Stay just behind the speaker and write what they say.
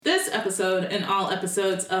episode and all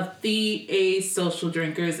episodes of The A Social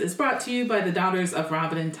Drinkers is brought to you by the daughters of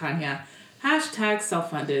Robin and Tanya. Hashtag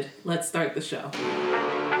self-funded. Let's start the show.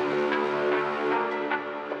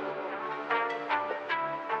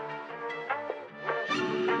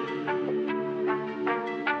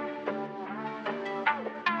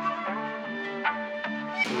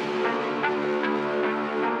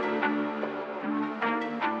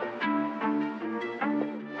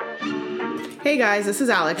 Hey guys, this is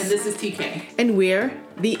Alex. And this is TK. And we're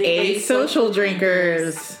the A Social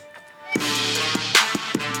Drinkers.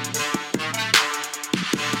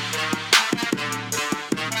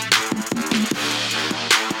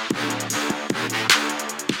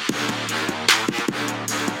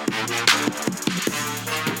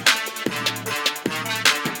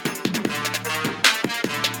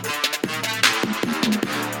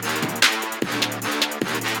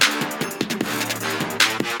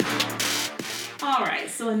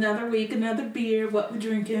 Another week, another beer. What we're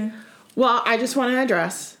drinking? Well, I just want to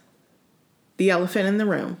address the elephant in the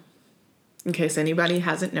room, in case anybody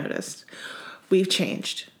hasn't noticed. We've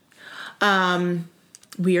changed. We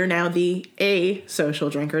are now the A Social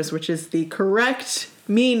Drinkers, which is the correct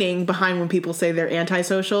meaning behind when people say they're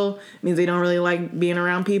antisocial. It means they don't really like being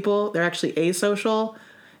around people. They're actually asocial.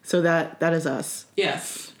 So that is us.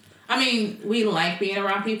 Yes. I mean, we like being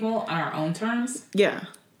around people on our own terms. Yeah.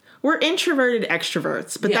 We're introverted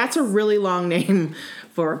extroverts, but That's a really long name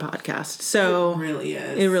for a podcast. So it really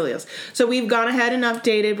is. It really is. So we've gone ahead and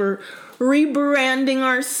updated. We're rebranding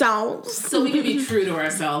ourselves. So we can be true to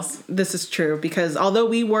ourselves. This is true, because although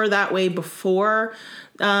we were that way before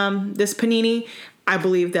this panini, I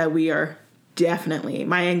believe that we are definitely,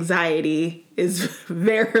 my anxiety is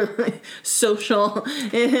very social.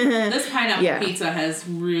 This pineapple pizza has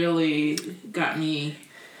really got me.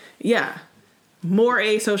 Yeah. More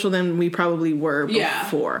asocial than we probably were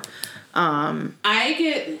before. I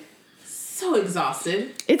get so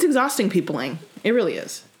exhausted. It's exhausting peopling. It really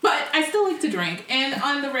is. But I still like to drink. And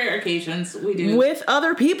on the rare occasions, we do. With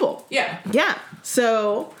other people. Yeah. Yeah.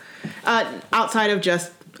 So, outside of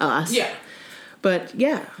just us. Yeah. But,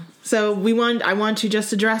 yeah. So, I want to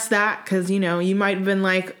just address that because, you might have been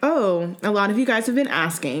like, oh, a lot of you guys have been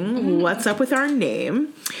asking, what's up with our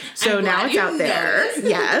name? So now it's out there. Noticed.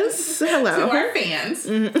 Yes. Hello. To our fans.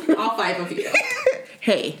 All 5 of you.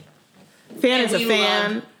 Hey. Fan is a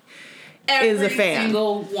fan. Is a fan. Every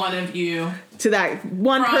single one of you. To that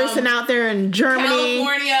one person out there in Germany.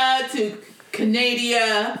 California to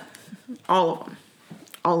Canada. All of them.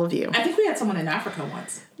 All of you. I think we had someone in Africa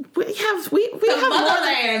once. We have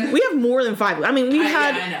more than 5. I mean,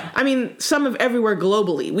 I know. Some of everywhere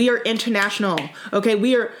globally. We are international. Okay,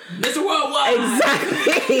 we are Mr. Worldwide.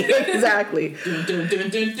 Exactly.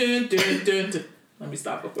 Let me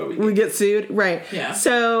stop before we get sued. Right. Yeah.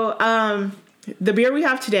 So, the beer we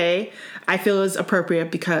have today, I feel is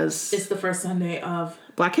appropriate because it's the first Sunday of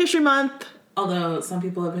Black History Month. Although some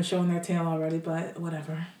people have been showing their tail already, but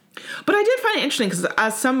whatever. But I did find it interesting because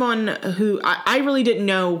as someone who I really didn't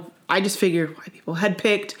know, I just figured why people had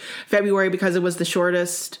picked February because it was the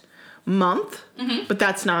shortest month, but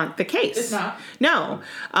that's not the case. It's not. No.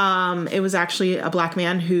 It was actually a black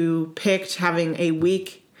man who picked having a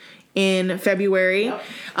week in February,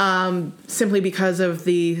 simply because of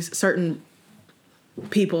the certain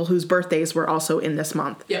people whose birthdays were also in this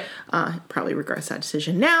month. Yep. Probably regrets that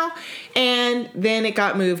decision now. And then it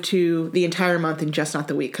got moved to the entire month and just not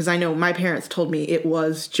the week. Because I know my parents told me it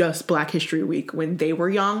was just Black History Week when they were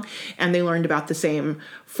young. And they learned about the same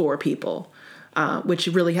 4 people. Which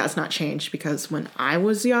really has not changed because when I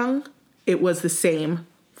was young, it was the same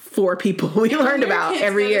 4 people we learned about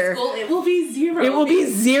every year. School, it will be 0. It will be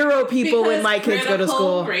 0 people when my kids go to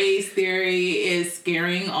school. Critical race theory is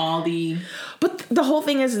scaring all the... But the whole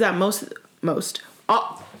thing is that the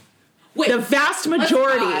vast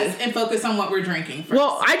majority... Let's pause and focus on what we're drinking first.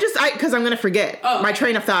 Well, because I'm going to forget. Oh, okay. My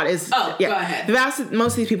train of thought is... go ahead.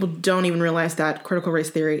 Most of these people don't even realize that critical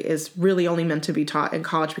race theory is really only meant to be taught in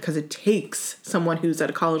college because it takes someone who's at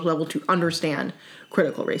a college level to understand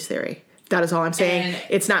critical race theory. That is all I'm saying. And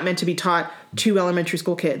it's not meant to be taught to elementary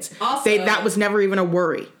school kids. Also, that was never even a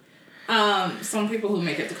worry. Some people who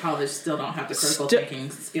make it to college still don't have the critical thinking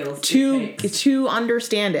skills to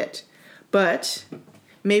understand it. But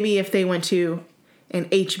maybe if they went to an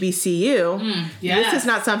HBCU, this is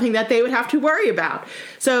not something that they would have to worry about.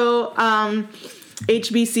 So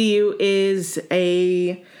HBCU is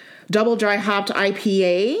a double dry hopped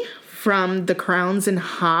IPA from the Crowns and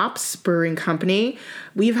Hops Brewing Company.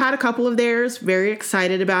 We've had a couple of theirs, very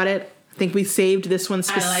excited about it. I think we saved this one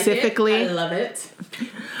specifically. I love it.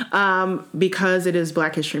 Because it is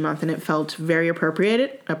Black History Month and it felt very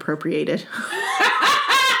appropriated.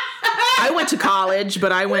 I went to college,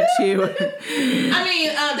 but I went to... I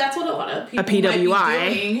mean, that's what a lot of people PWI. might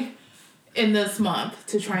be doing in this month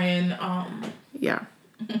to try and... Yeah.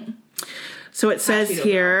 So it says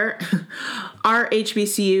here, our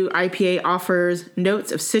HBCU IPA offers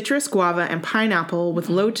notes of citrus, guava, and pineapple with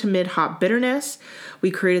low to mid hop bitterness.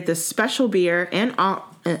 We created this special beer and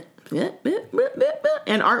artwork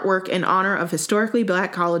in honor of historically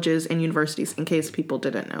Black colleges and universities, in case people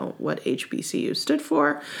didn't know what HBCU stood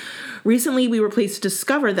for. Recently, we were pleased to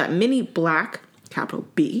discover that many Black, capital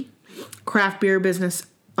B, craft beer business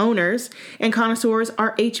owners and connoisseurs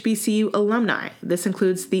are HBCU alumni. This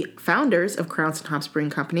includes the founders of Krauts and Hops Brewing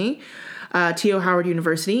Company, T.O. Howard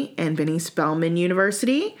University, and Benny Spellman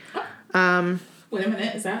University. Wait a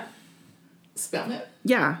minute, is that Spellman?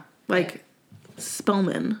 Yeah, like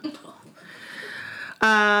Spellman.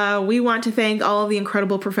 We want to thank all of the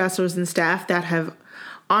incredible professors and staff that have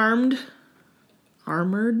armored.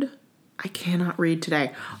 I cannot read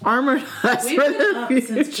today. Armored us We've for been the up future.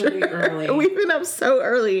 since pretty early. We've been up so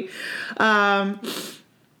early.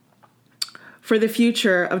 For the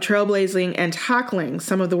future of trailblazing and tackling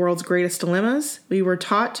some of the world's greatest dilemmas, we were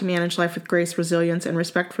taught to manage life with grace, resilience, and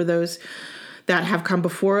respect for those that have come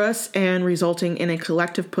before us, and resulting in a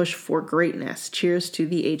collective push for greatness. Cheers to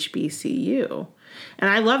the HBCU. And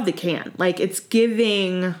I love the can. Like, it's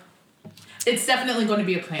giving... It's definitely going to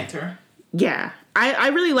be a planter. Yeah. I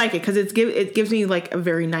really like it because it gives me like a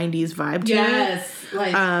very 90s vibe to it. Yes.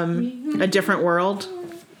 Like a different world.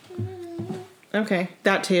 Okay,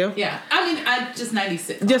 that too. Yeah. I mean, just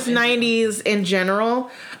 96. Just 90s in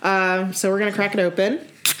general. So we're going to crack it open.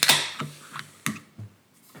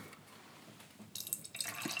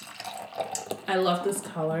 I love this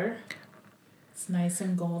color. It's nice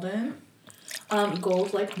and golden.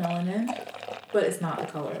 Gold like melanin, but it's not the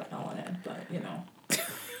color of melanin, but you know.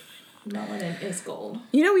 Melanin is gold.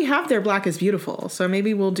 You know, we have their Black is Beautiful, so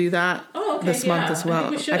maybe we'll do that this month as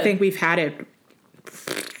well. I think we've had it.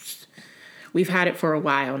 We've had it for a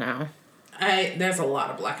while now. There's a lot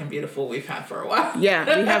of Black and Beautiful we've had for a while.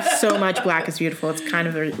 Yeah, we have so much Black is Beautiful. It's kind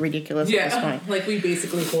of ridiculous at this point. Like we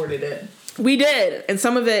basically hoarded it. We did, and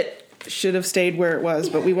some of it should have stayed where it was,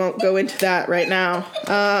 but we won't go into that right now.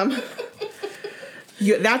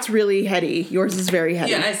 That's really heady. Yours is very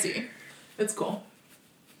heady. Yeah, I see. It's cool.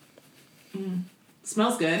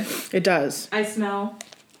 Smells good. It does. I smell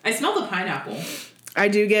the pineapple. I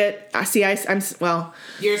do get. I'm well.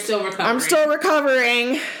 You're still recovering. I'm still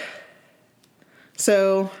recovering.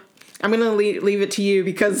 So I'm gonna leave it to you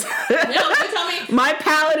because no, tell me. My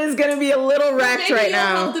palate is gonna be a little wrecked right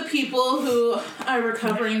now. Help the people who are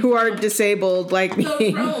recovering, who are disabled like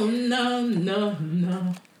me.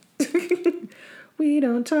 No. We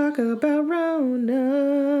don't talk about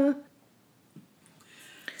Rona.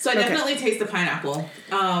 So I definitely taste the pineapple.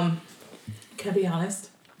 Can I be honest?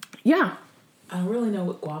 Yeah. I don't really know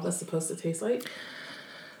what guava's supposed to taste like.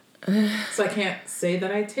 So I can't say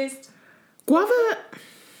that I taste...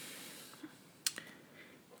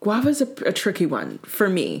 Guava's a tricky one for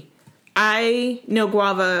me. I know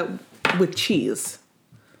guava with cheese,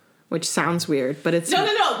 which sounds weird, but it's... No,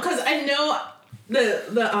 because I know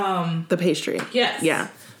the pastry. Yes. Yeah.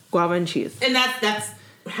 Guava and cheese. And that's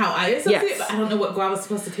how I associate it, but I don't know what guava's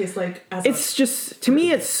supposed to taste like. It's just, to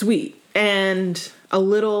me, it's sweet and a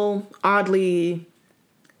little oddly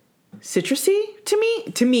citrusy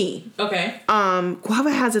to me. Okay.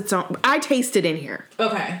 Guava has its own, I taste it in here.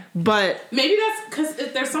 Okay. But maybe that's because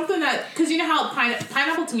there's something because you know how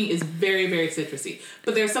pineapple to me is very, very citrusy,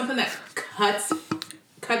 but there's something that cuts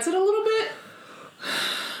it a little bit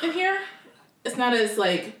in here. It's not as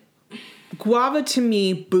like... Guava to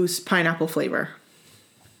me boosts pineapple flavor.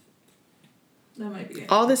 That might be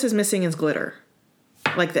it. All this is missing is glitter.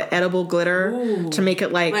 Like the edible glitter to make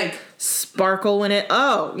it like sparkle in it.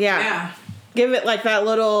 Oh, yeah. Give it like that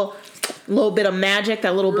little bit of magic,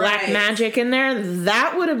 that little black magic in there.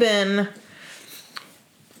 That would have been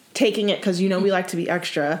taking it, because you know we like to be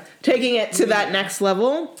extra, taking it to that next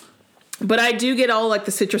level. But I do get all like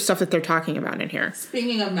the citrus stuff that they're talking about in here.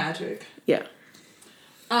 Speaking of magic. Yeah.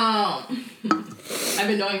 I've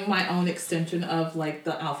been doing my own extension of like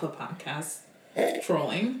the Alpha podcast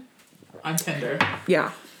trolling on Tinder.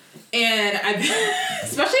 Yeah. And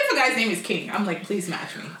especially if a guy's name is King, I'm like, please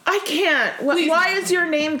match me. I can't. Why is your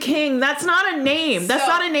name King? That's not a name. That's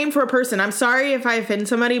not a name for a person. I'm sorry if I offend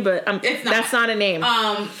somebody, but that's not a name.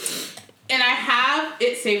 And I have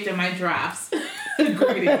it saved in my drafts.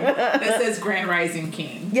 Greeting that says Grand Rising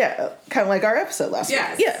King. Yeah, kind of like our episode last week.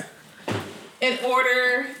 Yeah. in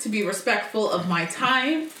order to be respectful of my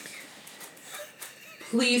time,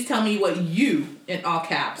 please tell me what you, in all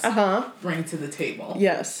caps, bring to the table.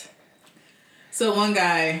 Yes. So one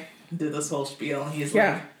guy did this whole spiel, and he's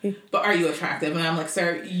like, but are you attractive? And I'm like,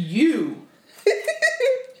 sir, you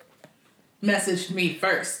messaged me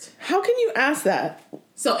first. How can you ask that?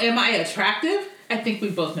 So am I attractive? I think we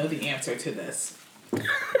both know the answer to this.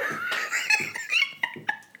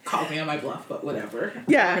 Called me on my bluff, but whatever.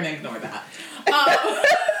 Yeah. We're going to ignore that.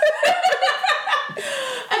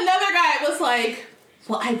 Another guy was like,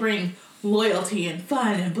 well, I bring loyalty and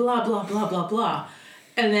fun and blah, blah, blah, blah, blah.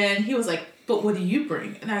 And then he was like, but what do you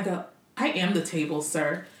bring? And I go, I am the table,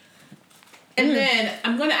 sir. And then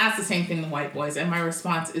I'm going to ask the same thing to white boys, and my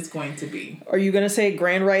response is going to be... Are you going to say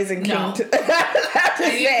Grand Rising King? No. I need to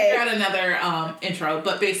figure out another intro,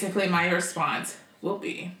 but basically my response will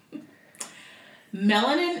be...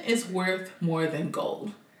 Melanin is worth more than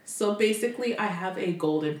gold. So basically, I have a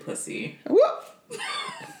golden pussy. Whoop.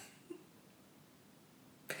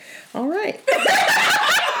 All right.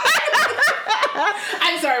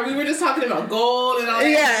 I'm sorry, we were just talking about gold and all that.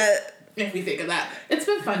 Yeah. If we think of that. It's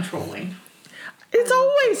been fun trolling. It's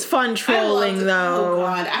always fun trolling, though. Oh,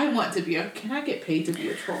 God. I want to be Can I get paid to be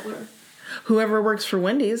a troller? Whoever works for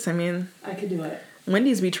Wendy's, I mean... I could do it.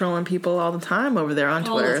 Wendy's be trolling people all the time over there on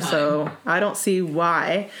Twitter, so I don't see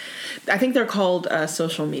why. I think they're called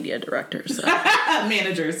social media directors. So.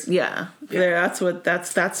 Managers. Yeah. That's what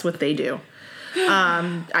they do.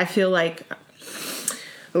 I feel like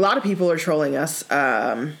a lot of people are trolling us.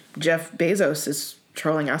 Jeff Bezos is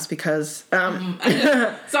trolling us because... Sorry,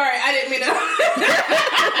 I didn't mean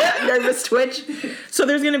to... Nervous twitch. So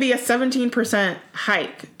there's going to be a 17%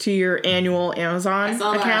 hike to your annual Amazon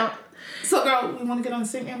account. That. So, girl, we want to get on the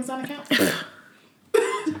same Amazon account?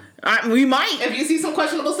 We might. If you see some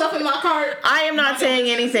questionable stuff in my cart... I am not saying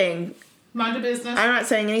anything. Mind your business. I'm not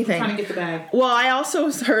saying anything. I'm trying to get the bag. Well, I also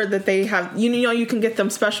heard that they have... you can get them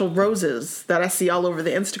special roses that I see all over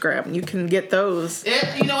the Instagram. You can get those.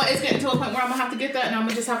 You know what? It's getting to a point where I'm going to have to get that, and I'm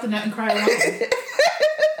going to just have to nut and cry alone.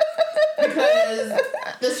 Because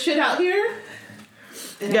this shit out here...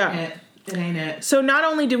 It ain't it. So not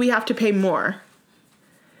only do we have to pay more...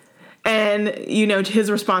 And, his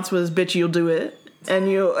response was, bitch, you'll do it. And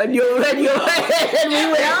we will. And we will.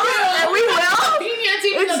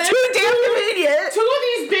 It's too damn convenient. Two of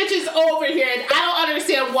these bitches over here, and I don't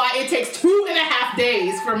understand why it takes 2.5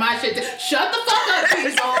 days for my shit to... Shut the fuck up,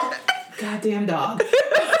 Diesel. Goddamn dog.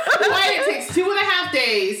 Why it takes 2.5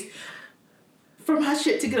 days for my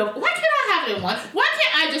shit to get up. Why can't I have it in one? Why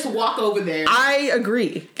can't I just walk over there? I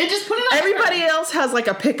agree. And just put it on Everybody else has, like,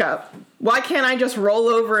 a pickup. Why can't I just roll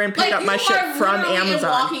over and pick up my shit from Amazon? In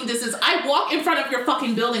walking distance. I walk in front of your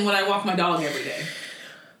fucking building when I walk my dog every day.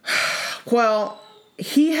 Well,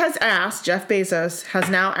 Jeff Bezos has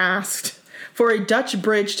now asked for a Dutch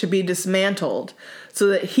bridge to be dismantled so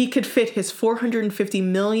that he could fit his $450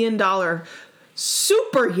 million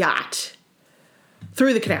super yacht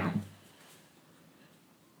through the canal.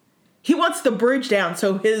 He wants the bridge down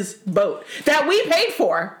so his boat that we paid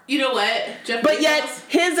for. You know what? Jeff But Bezos yet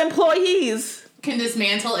his employees can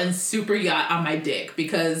dismantle and super yacht on my dick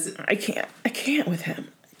because I can't with him.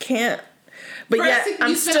 I can't. But yet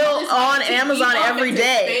I'm still on Amazon every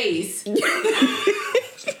day.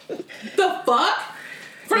 The fuck?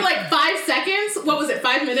 For like 5 seconds? What was it?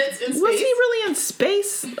 5 minutes in space? Was he really in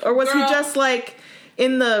space? Or was he just like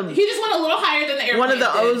in the... He just went a little higher than the airplane one of the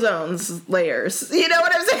did. Ozone's layers. You know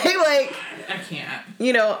what I'm saying? Like... I can't.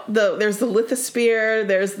 There's the lithosphere,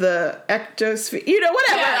 there's the ectosphere,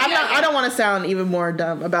 whatever. I don't want to sound even more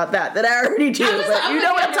dumb about that I already do, but you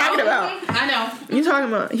know what I'm talking about. I know. You're talking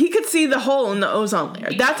about, he could see the hole in the ozone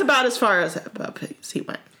layer. That's about as far as he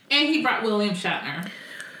went. And he brought William Shatner.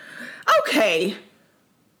 Okay.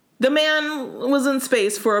 The man was in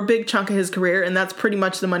space for a big chunk of his career, and that's pretty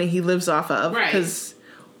much the money he lives off of. Right. Because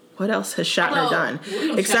what else has Shatner done?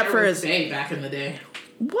 William Except Shatner for was his... big back in the day.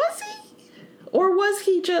 Was he? Or was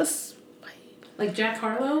he just... Like Jack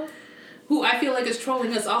Harlow? Who I feel like is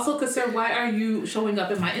trolling us also because, sir, why are you showing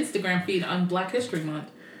up in my Instagram feed on Black History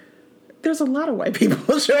Month? There's a lot of white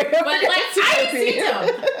people showing up. But, I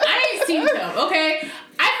ain't seen him, okay?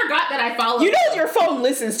 I forgot that I followed him. Your phone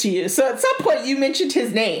listens to you, so at some point you mentioned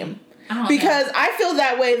his name. Because I feel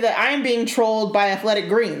that way that I'm being trolled by Athletic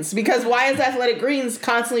Greens. Because why is Athletic Greens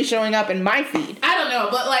constantly showing up in my feed? I don't know,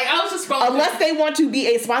 but I was just scrolling. Unless they want to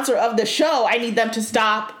be a sponsor of the show, I need them to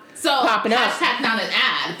stop popping up. Hashtag not an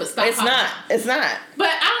ad, but stop. It's not. But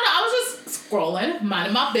I don't know, I was just scrolling,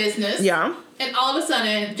 minding my business. Yeah. And all of a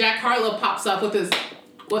sudden, Jack Harlow pops up with his,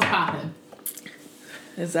 what's popping?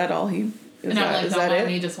 Is that all he... And I'm like, don't mind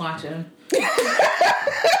me, just watching.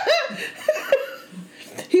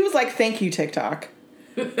 He was like, "Thank you, TikTok.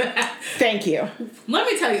 Thank you." Let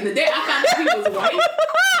me tell you, the day I found out he was white,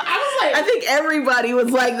 I was like, I think everybody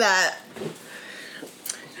was like that.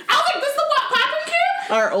 I was like, "This the what poppin' kid?"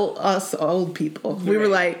 Us old people. Right. We were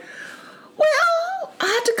like, "Well,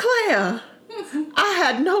 I declare, I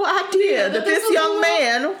had no idea that this young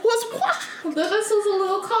man was white. That this was a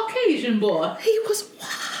little Caucasian boy. He was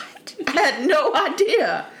white. I had no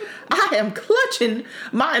idea. I am clutching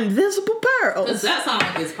my invisible pearls. Does that sound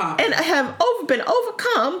like it's popping? And I have been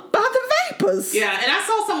overcome by the vapors." Yeah, and I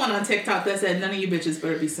saw someone on TikTok that said, "None of you bitches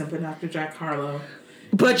better be simping after Jack Harlow."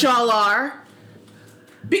 But y'all are.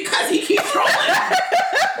 Because he keeps trolling.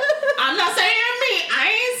 I'm not saying me.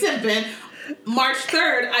 I ain't simping. March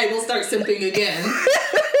 3rd, I will start simping again.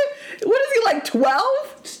 What is he, like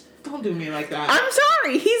 12? Don't do me like that. I'm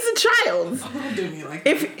sorry. He's a child. Don't do me like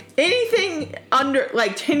that. If anything under,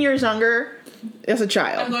 like, 10 years younger is a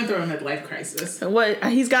child. I'm going through a midlife crisis. What?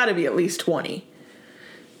 He's got to be at least 20.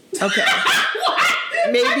 Okay. What?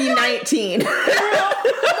 Maybe 19.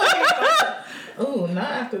 Oh,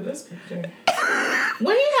 not after this picture.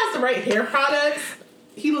 When he has the right hair products,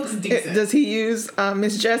 he looks decent. Does he use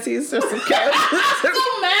Miss Jessie's or some Carol's? I'm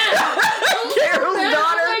so mad. Carol's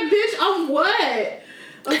daughter. I'm like, bitch, on what?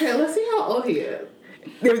 Okay, let's see how old he is.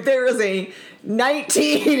 There is a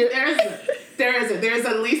 19. There's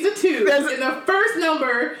at least a 2 in the first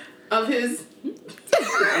number of his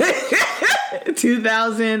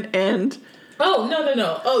 2000 and. Oh,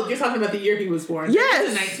 no. Oh, you're talking about the year he was born.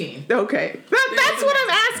 Yes. 19. Okay. That's what I'm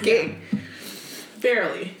asking. Yeah.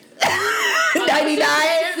 Barely. 99.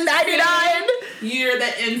 Year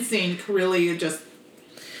that NSYNC really just...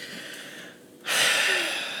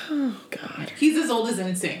 Oh, God. He's as old as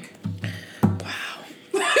NSYNC. Wow.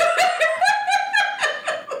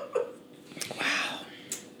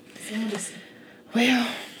 So I'll just well.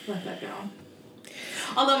 let that go.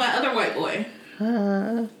 Although my other white boy...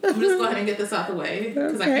 I'll just go ahead and get this out the way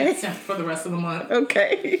because I can't simp for the rest of the month.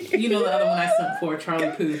 Okay. You know the other one I simped for, Charlie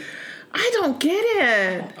Puth. I don't get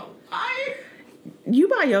it. I don't know why. You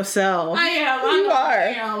by yourself. I am. You are. I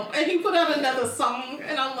am. And he put out another song,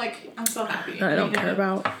 and I'm like, I'm so happy. I don't care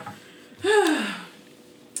about.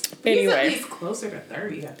 Anyway. He's at least closer to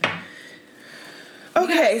 30, I think.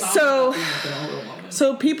 Okay,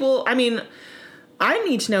 so people, I mean, I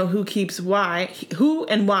need to know who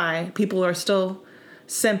and why people are still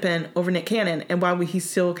simping over Nick Cannon and why he's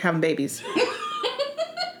still having babies.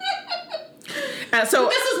 So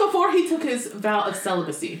this is before he took his vow of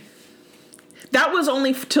celibacy. That was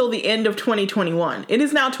only till the end of 2021. It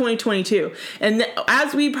is now 2022. And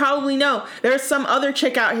as we probably know, there's some other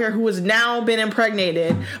chick out here who has now been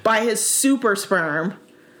impregnated by his super sperm.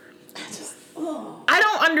 I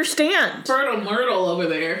don't understand. Fertile Myrtle over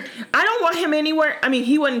there. I don't want him anywhere. I mean,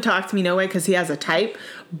 he wouldn't talk to me no way because he has a type.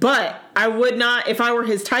 But I would not, if I were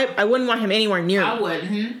his type, I wouldn't want him anywhere near me. I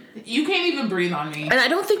wouldn't. You can't even breathe on me. And I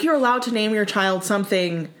don't think you're allowed to name your child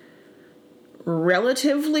something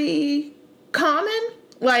relatively common.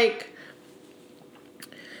 Like,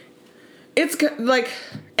 it's like,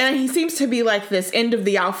 and he seems to be like this end of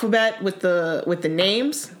the alphabet with the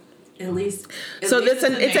names. At least it's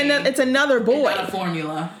another boy. It's not a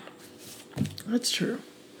formula. That's true.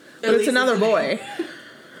 But it's another boy.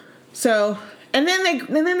 So, and then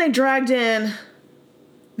they dragged in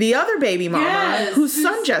the other baby mama whose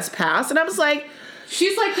son just passed, and I was like,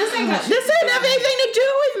 she's like, this ain't have anything to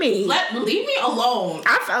do with me. Leave me alone.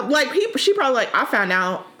 I felt like she probably like, I found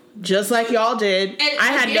out just like y'all did. And I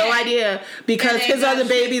had no idea because his other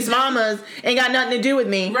baby's mamas ain't got nothing to do with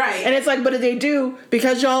me. Right. And it's like, but they do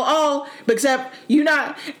because y'all all, except you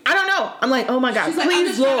not. I don't know. I'm like, oh my God, she's please, like, I'm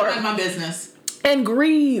just Lord. trying to mind my business. And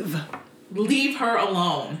grieve. Leave her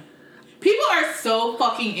alone. People are so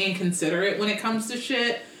fucking inconsiderate when it comes to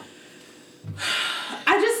shit.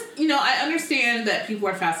 I understand that people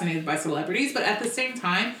are fascinated by celebrities, but at the same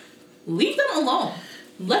time, leave them alone.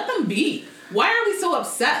 Let them be. Why are we so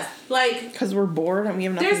obsessed? Like, because we're bored and we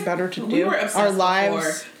have nothing better to do. Were obsessed our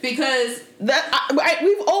lives. Because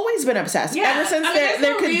we've always been obsessed. Yeah, ever since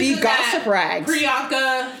there could be gossip rags.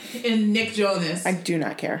 Priyanka and Nick Jonas. I do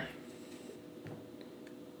not care.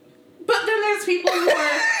 But then there's people who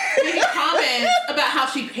are making comments about how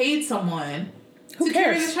she paid someone to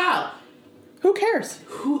carry the child. Who cares?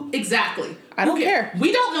 Exactly. I don't care.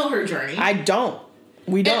 We don't know her journey. I don't.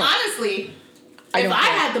 We don't. And honestly, if I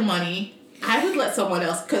had the money, I would let someone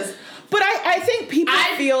else But I think people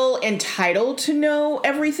feel entitled to know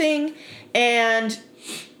everything, and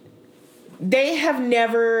they have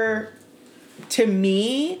never, to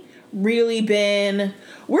me, really been,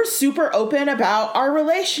 we're super open about our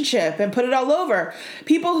relationship and put it all over.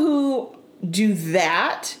 People who do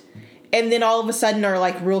that and then all of a sudden are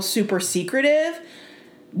like real super secretive,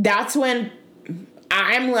 that's when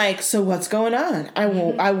I'm like, so what's going on? I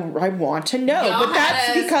want to know. Y'all but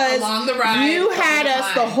that's because you had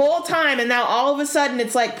us the whole time, and now all of a sudden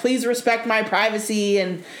it's like, please respect my privacy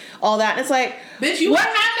and all that. And it's like, bitch, you have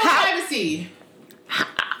no privacy.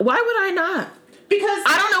 Why would I not? Because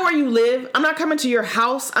I don't know where you live. I'm not coming to your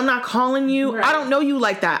house. I'm not calling you. Right. I don't know you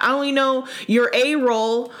like that. I only know your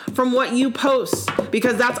A-roll from what you post,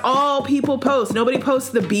 because that's all people post. Nobody posts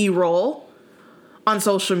the B-roll on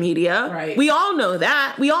social media. Right. We all know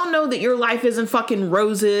that. We all know that your life isn't fucking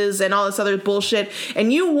roses and all this other bullshit.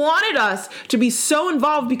 And you wanted us to be so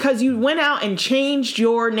involved because you went out and changed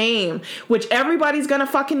your name, which everybody's gonna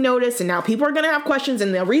fucking notice. And now people are gonna have questions.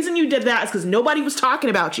 And the reason you did that is because nobody was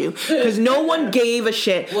talking about you. Because no one gave a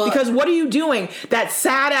shit. Well, because what are you doing? That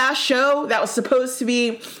sad ass show that was supposed to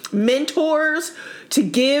be mentors to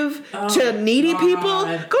give to needy people,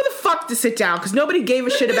 go the fuck to sit down, because nobody gave a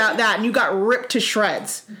shit about that, and you got ripped to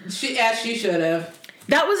shreds. She should have.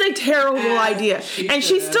 That was a terrible idea. And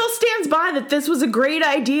she still stands by that this was a great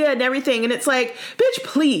idea and everything, and it's like, bitch,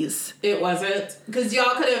 please. It wasn't. Because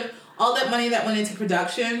y'all could have, all that money that went into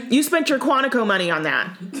production. You spent your Quantico money on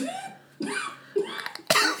that.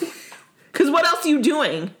 Because what else are you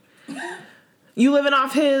doing? You living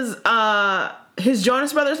off his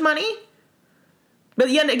Jonas Brothers money? But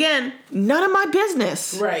yet again, none of my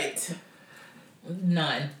business. Right.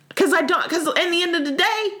 None. Because in the end of the day,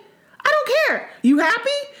 I don't care. You happy?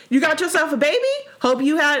 You got yourself a baby? Hope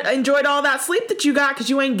you had enjoyed all that sleep that you got, because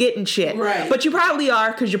you ain't getting shit. Right. But you probably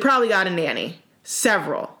are, because you probably got a nanny.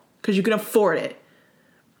 Several. Because you can afford it.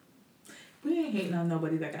 We ain't hating on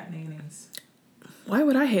nobody that got nannies. Why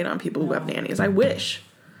would I hate on people who have nannies? I wish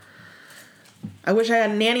I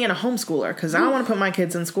had a nanny and a homeschooler, because I don't want to put my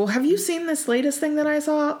kids in school. Have you seen this latest thing that I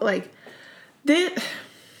saw? Like,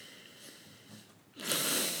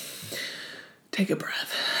 take a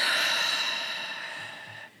breath.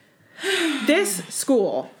 This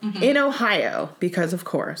school in Ohio, because of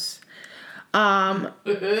course,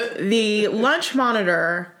 the lunch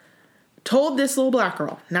monitor told this little black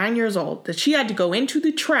girl, 9 years old, that she had to go into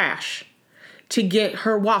the trash to get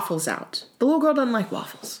her waffles out. The little girl doesn't like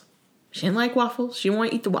waffles. She didn't like waffles. She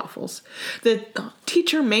won't eat the waffles. The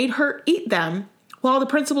teacher made her eat them while the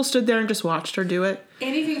principal stood there and just watched her do it.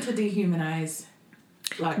 Anything to dehumanize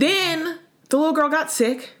black Then people. The little girl got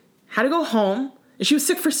sick, had to go home, and she was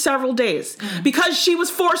sick for several days because she was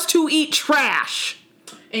forced to eat trash.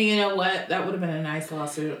 And you know what? That would have been a nice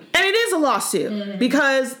lawsuit. And it is a lawsuit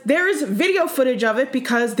because there is video footage of it,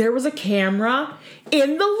 because there was a camera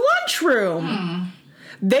in the lunchroom.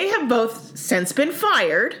 They have both since been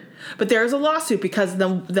fired. But there is a lawsuit because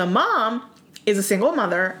the mom is a single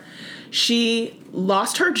mother. She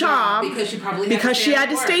lost her job because she had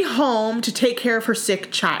to stay home to take care of her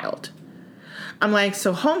sick child. I'm like,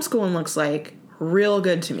 so homeschooling looks like real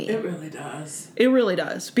good to me. It really does. It really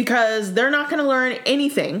does, because they're not going to learn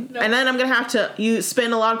anything. Nope. And then I'm going to have to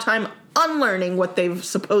spend a lot of time unlearning what they've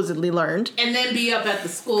supposedly learned. And then be up at the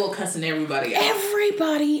school cussing everybody out.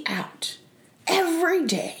 Everybody out. Every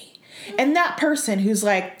day. And that person who's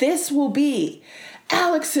like, this will be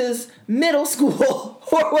Alex's middle school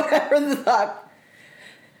or whatever the fuck,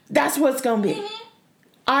 that's what it's going to be.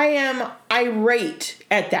 I am irate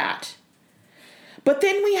at that. But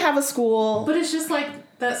then we have a school. But it's just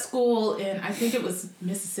like that school in, I think it was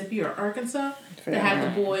Mississippi or Arkansas, that had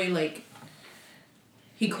the boy, like,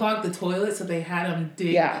 he clogged the toilet, so they had him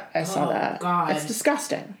dig. Yeah, I saw that. God. It's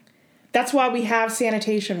disgusting. That's why we have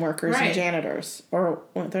sanitation workers and janitors. Or,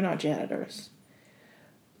 well, they're not janitors.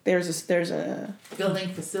 There's a building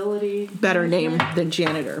facility better name than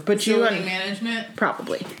janitor. But facility management?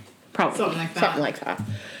 Probably. Something like that.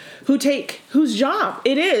 Whose job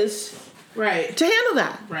it is to handle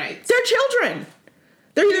that. Right. They're children.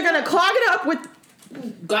 They're either going to clog it up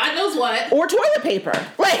with God knows what. Or toilet paper.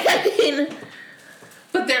 Like, I mean.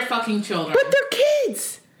 But they're fucking children. But they're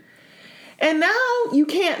kids. And now you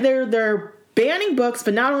can't, they're banning books,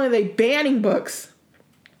 but not only are they banning books,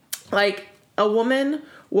 like a woman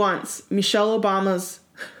wants Michelle Obama's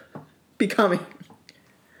Becoming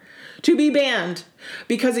to be banned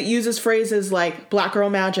because it uses phrases like black girl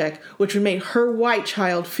magic, which would make her white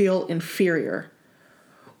child feel inferior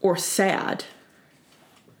or sad.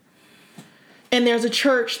 And there's a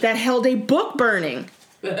church that held a book burning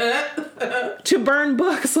to burn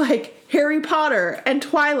books like Harry Potter and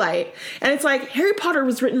Twilight. And it's like, Harry Potter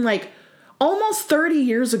was written like almost 30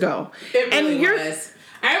 years ago. It really was.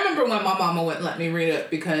 I remember when my mama wouldn't let me read it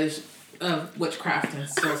because of witchcraft and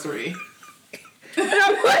sorcery. And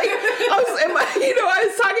I'm like, I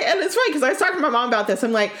was talking, and it's funny because I was talking to my mom about this.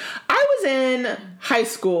 I'm like, I was in high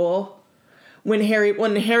school when the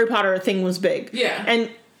Harry Potter thing was big. Yeah.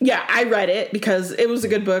 And yeah, I read it because it was a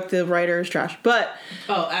good book. The writer is trash, but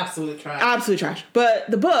absolute trash. Absolute trash.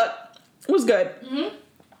 But the book was good. Mm-hmm.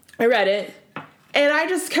 I read it, and I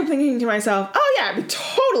just kept thinking to myself, "Oh yeah, it'd be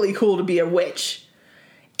totally cool to be a witch."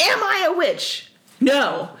 Am I a witch?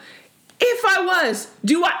 No. If I was,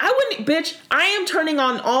 I wouldn't, bitch, I am turning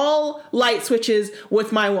on all light switches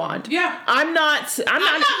with my wand. Yeah. I'm not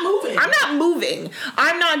moving. I'm not moving.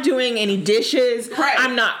 I'm not doing any dishes. Right.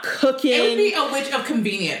 I'm not cooking. It would be a witch of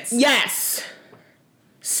convenience. Yes.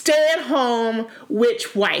 Stay at home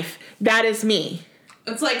witch wife. That is me.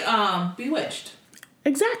 It's like, Bewitched.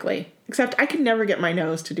 Exactly. Except I could never get my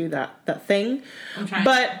nose to do that thing. I'm trying.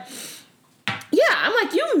 But, yeah, I'm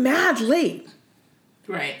like, you mad late.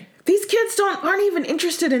 Right. These kids aren't even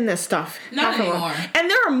interested in this stuff. Not anymore.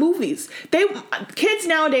 And there are movies. Kids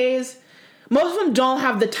nowadays, most of them don't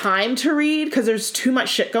have the time to read because there's too much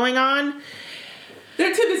shit going on.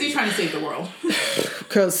 They're too busy trying to save the world.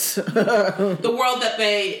 Because the world that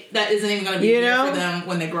isn't even going to be here for them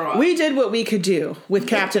when they grow up. We did what we could do with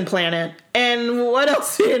Captain Planet. And what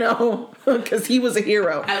else, because he was a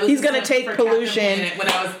hero. He's going to take pollution when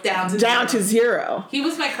I was down to zero. He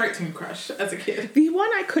was my cartoon crush as a kid. The one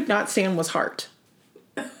I could not stand was Heart.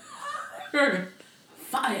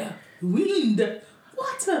 Fire, wind,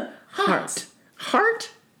 water, heart. Heart?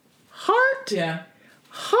 Yeah.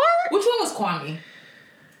 Heart? Which one was Kwame?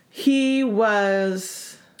 He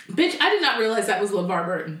was... Bitch, I did not realize that was LeVar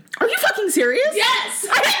Burton. Are you fucking serious? Yes!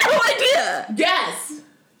 I had no idea! Yes!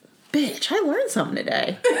 Bitch, I learned something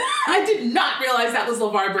today. I did not realize that was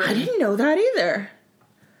LeVar Burton. I didn't know that either.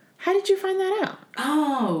 How did you find that out?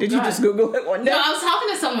 Oh, Did you just Google it one day? No, I was talking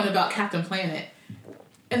to someone about Captain Planet.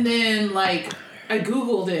 And then, I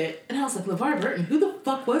Googled it. And I was like, LeVar Burton, who the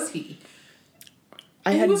fuck was he?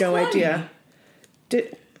 I had no idea.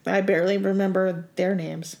 I barely remember their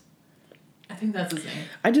names. I think that's his name.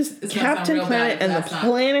 It's Captain Planet and the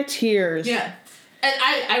Planeteers. Yeah. And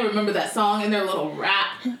I remember that song and their little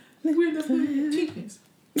rap. We're the Planeteers.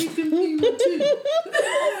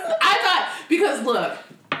 I thought, because look,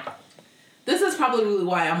 this is probably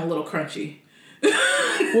why I'm a little crunchy.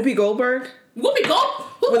 Whoopi Goldberg? Whoopi Goldberg?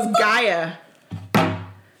 Was Gaia.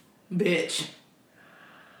 Bitch.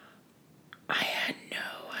 I had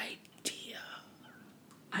no idea.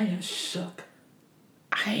 I am shook.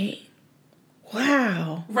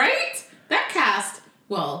 Wow. Right? That cast,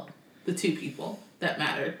 well, the two people that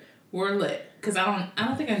mattered were lit. Because I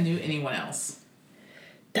don't think I knew anyone else.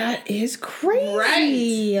 That is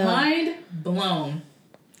crazy. Right. Mind blown.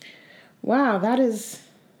 Wow, that's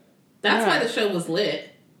why the show was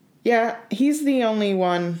lit. Yeah, he's the only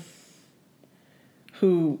one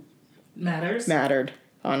who mattered,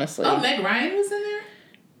 honestly. Oh, Meg Ryan was in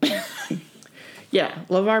there? Yeah,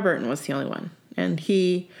 LeVar Burton was the only one. And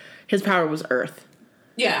his power was Earth.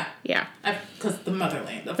 Yeah. Yeah. Because the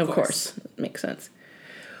motherland, of course. Makes sense.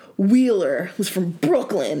 Wheeler was from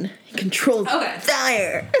Brooklyn. He controlled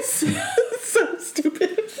fire. So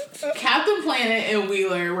stupid. Captain Planet and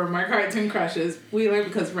Wheeler were my cartoon crushes. Wheeler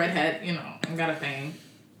because redhead, I got a thing.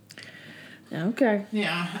 Okay.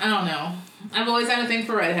 Yeah, I don't know. I've always had a thing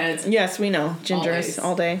for redheads. Yes, we know. Gingers.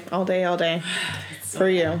 Always. All day. So for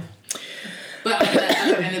you. But on the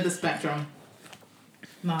other end of the spectrum.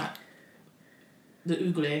 Not the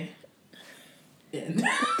oogle end.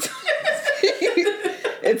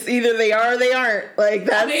 It's either they are or they aren't.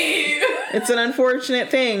 It's an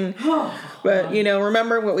unfortunate thing. But,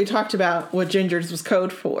 remember what we talked about, what gingers was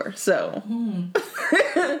code for. So,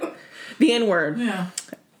 the N-word. Yeah.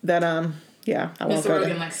 That, yeah, I won't go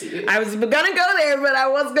there. Likes to use. I was gonna go there, but I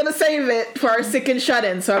was gonna save it for our sick and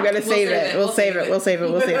shut-in, so I'm gonna save it. We'll save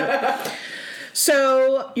it.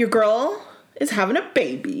 So, your girl is having a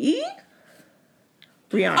baby.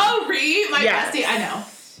 Rihanna. Oh, Ree, my bestie, I know.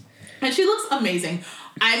 And she looks amazing.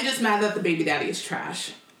 I'm just mad that the baby daddy is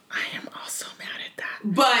trash. I am also mad at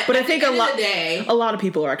that. But I think a lot of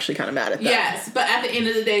people are actually kind of mad at that. Yes, but at the end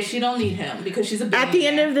of the day, she don't need him because she's a billionaire. At the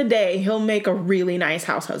end of the day, he'll make a really nice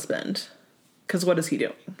house husband. Because what is he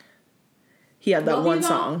doing? He had that one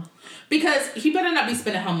song. Because he better not be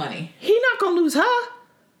spending her money. He not gonna lose her.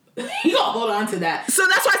 He gonna hold on to that. So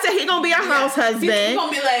that's why I said he gonna be a house husband. He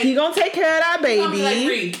gonna be like, he gonna take care of that baby. He gonna be like,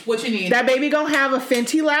 Reed, what you need? That baby gonna have a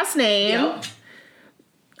Fenty last name. Yep.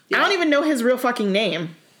 I don't even know his real fucking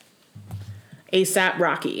name. ASAP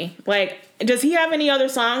Rocky. Does he have any other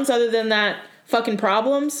songs other than that fucking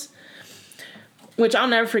Problems? Which I'll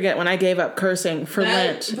never forget when I gave up cursing for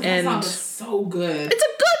Lent. That song is so good. It's a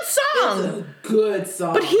good song. It's a good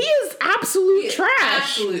song. But he is absolute trash.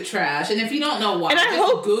 Absolute trash. And if you don't know why, and I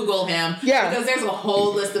hope Google him. Yeah. Because there's a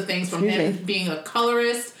whole list of things from him being a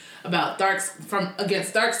colorist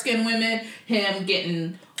against dark-skinned women, him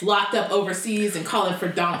getting locked up overseas and calling for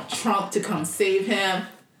Donald Trump to come save him.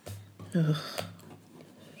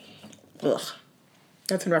 Ugh.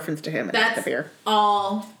 That's in reference to him. That's the beer.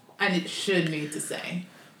 All I should need to say.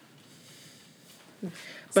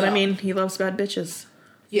 But I mean, he loves bad bitches.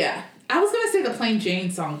 Yeah. I was going to say the Plain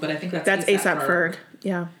Jane song, but I think that's A$AP Ferg.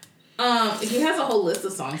 Yeah. He has a whole list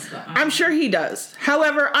of songs. But I'm sure he does.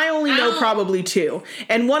 However, I only know probably 2.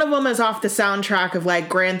 And one of them is off the soundtrack of like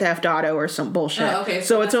Grand Theft Auto or some bullshit. Oh, okay.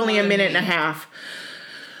 So it's only a minute and a half.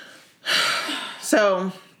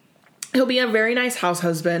 So he'll be a very nice house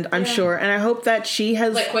husband, I'm sure. And I hope that she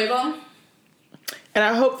has... Like Quavo? And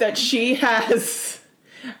I hope that she has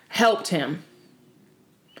helped him.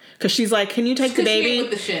 Because she's like, can you take the baby?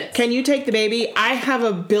 With the shit. Can you take the baby? I have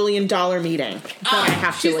 $1 billion meeting that I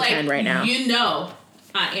have to attend right now. You know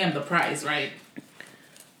I am the prize, right?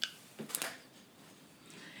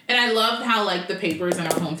 And I loved how, like, the papers in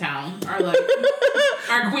our hometown are like,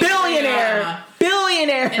 our queen.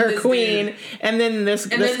 Billionaire queen. Dude. And then this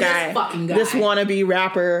guy. This fucking guy. This wannabe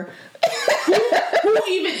rapper. Who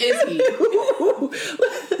even is he?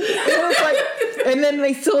 And then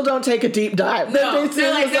they still don't take a deep dive. No, it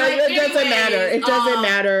doesn't matter. It doesn't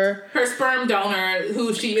matter. Her sperm donor,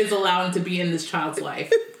 who she is allowing to be in this child's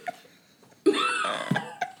life.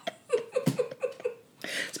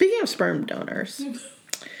 Speaking of sperm donors,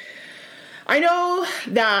 I know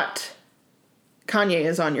that Kanye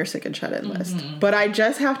is on your sick and shut in list, but I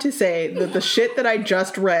just have to say that the shit that I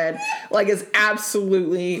just read, like, is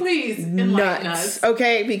absolutely nuts.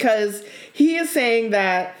 Okay, because he is saying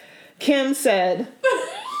that Kim said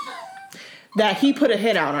that he put a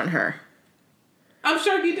hit out on her. I'm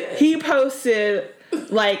sure he did. He posted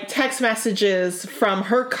like text messages from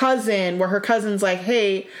her cousin where her cousin's like,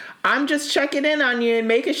 hey, I'm just checking in on you and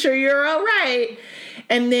making sure you're all right.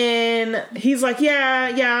 And then he's like,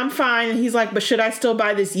 yeah, I'm fine. And he's like, but should I still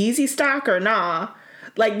buy this Yeezy stock or nah?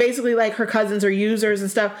 Like, basically, like, her cousins are users and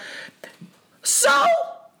stuff. So,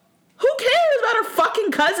 who cares about her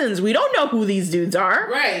fucking cousins? We don't know who these dudes are.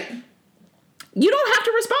 Right. You don't have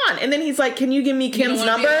to respond. And then he's like, can you give me Kim's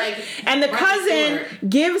number? And the cousin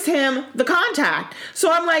gives him the contact. So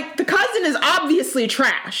I'm like, the cousin is obviously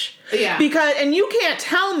trash. Yeah. And you can't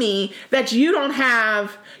tell me that you don't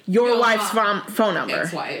have your wife's phone number.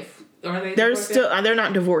 Ex-wife. Are they they're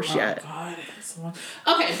not divorced yet. God.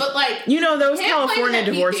 Okay, but like, you know, those California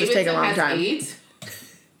divorces take a long time. 8?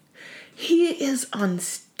 He is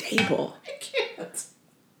unstable. I can't.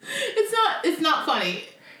 It's not funny.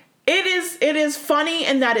 It is funny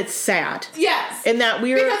in that it's sad. Yes. In that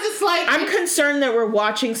because it's like, I'm concerned that we're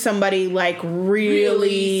watching somebody like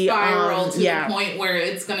really spiral to the point where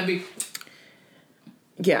it's gonna be.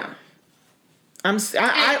 Yeah.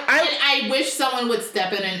 I wish someone would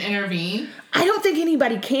step in and intervene. I don't think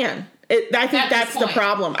anybody can. I think that's the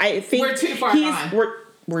problem. I think we're too far gone.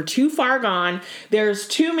 We're too far gone. There's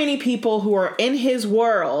too many people who are in his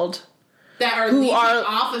world that are leeching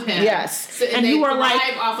off of him. Yes. So, and who are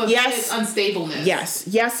like off of his unstableness. Yes.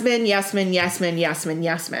 Yes men.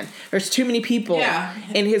 There's too many people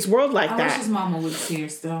in his world like that. I wish his mama was here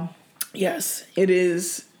still. Yes. It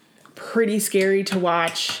is pretty scary to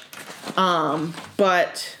watch.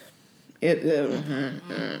 But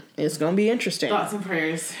it's going to be interesting. Thoughts and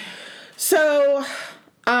prayers. So,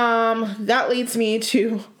 that leads me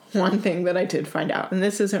to one thing that I did find out, and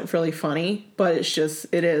this isn't really funny, but it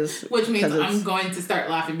is. Which means I'm going to start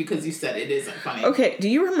laughing because you said it isn't funny. Okay, do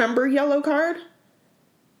you remember Yellow Card?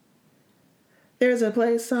 There's a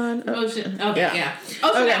place on Ocean. Okay, yeah.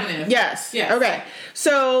 Ocean Avenue. Yes. Okay,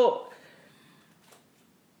 so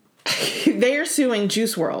they are suing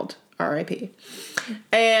Juice WRLD, R.I.P.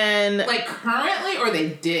 And like currently, or they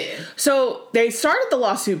did? So they started the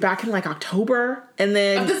lawsuit back in like October, and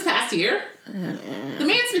then of this past year. The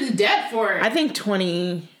man's been dead for I think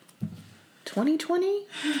 2020.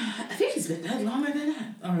 I think he's been dead longer than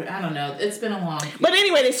that. Or I don't know. It's been a long. But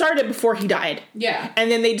anyway, they started it before he died. Yeah.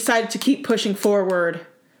 And then they decided to keep pushing forward,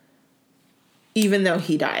 even though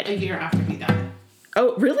he died. A year after he died.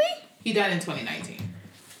 Oh, really? He died in 2019.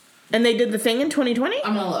 And they did the thing in 2020?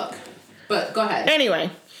 I'm gonna look. But go ahead. Anyway,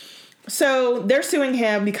 so they're suing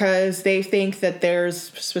him because they think that there's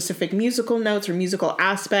specific musical notes or musical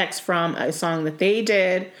aspects from a song that they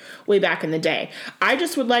did way back in the day. I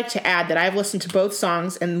just would like to add that I've listened to both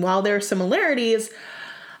songs, and while there are similarities,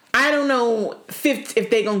 I don't know if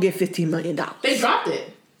they're going to get $15 million. They dropped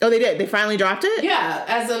it. Oh, they did? They finally dropped it? Yeah.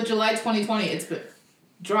 As of July 2020, it's been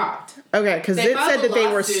dropped. Okay, because it said that they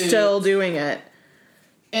were still doing it.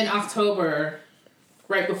 In October,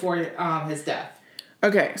 right before his death.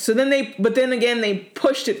 Okay, so then they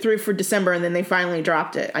pushed it through for December, and then they finally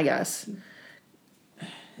dropped it, I guess.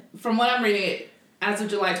 From what I'm reading, as of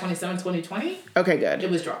July 27, 2020. Okay, good. It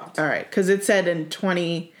was dropped. All right, because it said in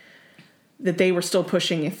 20 that they were still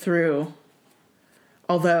pushing it through,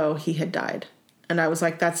 although he had died. And I was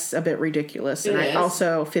like, that's a bit ridiculous. And I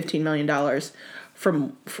also $15 million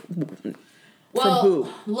from who?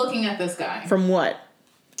 Looking at this guy. From what?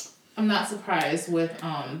 I'm not surprised with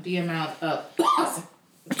the amount of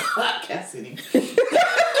Cassidy.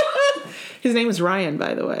 His name is Ryan,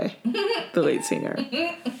 by the way, the lead singer.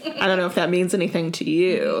 I don't know if that means anything to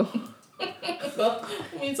you. Well,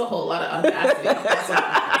 it means a whole lot of audacity.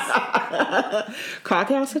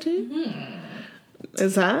 Caucasity?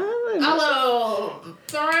 Is that? Although,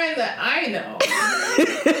 the Ryan that I know,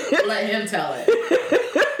 let him tell it.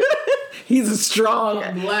 He's a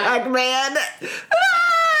strong black man.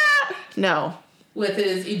 No. With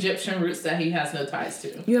his Egyptian roots that he has no ties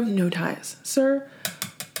to. You have no ties, sir.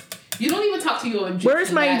 You don't even talk to your Egyptian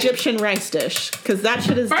Where's my daddy? Egyptian rice dish? Because that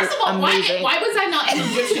shit is First of all, amazing. Why was I not an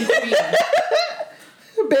Egyptian queen?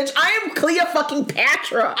 Bitch, I am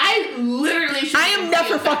Cleopatra. I literally should I am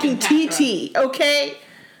never fucking TT, okay?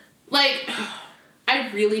 Like, I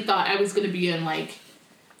really thought I was going to be in, like,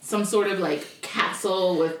 some sort of, like,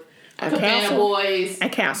 castle with Cabana Boys. A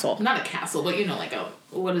castle. Not a castle, but, you know, like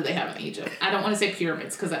what do they have in Egypt? I don't want to say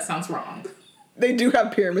pyramids, because that sounds wrong. They do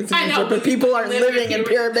have pyramids in Egypt, but people aren't living in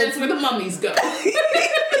pyramids. That's where the mummies go.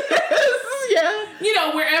 Yeah. You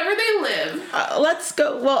know, wherever they live. Let's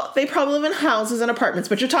go. Well, they probably live in houses and apartments,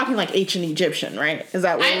 but you're talking like ancient Egyptian, right? Is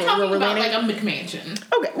that what I'm talking about like a McMansion.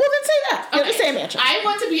 Okay, well then say that. Okay. Just say a mansion. I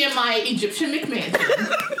want to be in my Egyptian McMansion.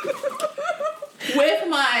 With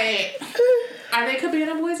my... Are they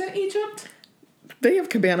Cabana Boys in Egypt? They have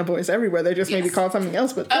Cabana Boys everywhere. They just maybe call something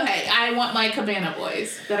else. But okay, I want my Cabana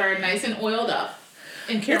Boys that are nice and oiled up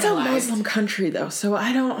and caramelized. It's a Muslim country, though, so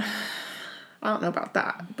I don't know about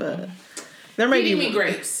that. But there might be me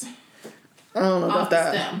grapes. I don't know about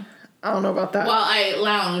that. I don't know about that. While I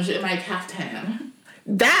lounge in my caftan.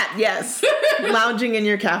 That, yes. Lounging in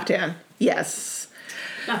your caftan. Yes.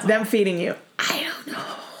 That's them feeding you. I don't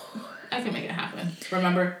know. I can make it happen.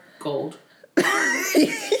 Remember, gold.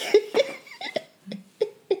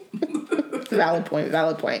 Valid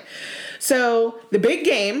point. So the big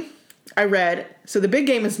game, I read. So the big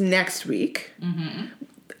game is next week. Mm-hmm.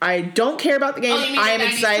 I don't care about the game. Oh, you mean I the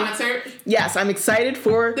am excited. Concert? Yes, I'm excited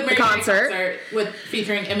for the concert with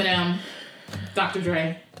featuring Eminem, Dr.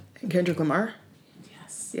 Dre, and Kendrick Lamar.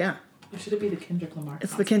 Yes. Yeah. Or should it be the Kendrick Lamar?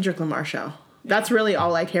 It's the Kendrick Lamar show. Yeah. That's really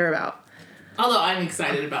all I care about. Although I'm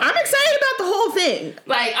excited about I'm excited about the whole thing.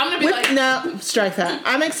 Like, I'm going to be no, strike that.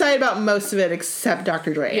 I'm excited about most of it except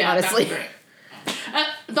Dr. Dre, honestly. Dr. Dre.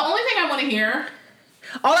 The only thing I want to hear...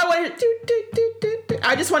 All I want to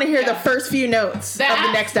I just want to hear the first few notes of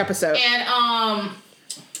the next episode. And,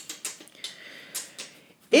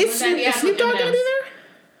 Is Snoop Dogg going to be there?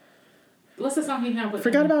 What's the song he had with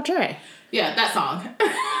Forgot about Dre. Yeah, that song.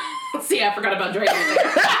 See, I forgot about Dre.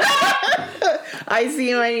 I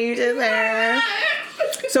see my YouTube there.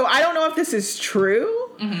 So I don't know if this is true,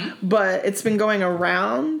 but it's been going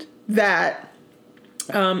around that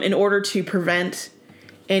in order to prevent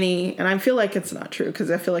any, and I feel like it's not true because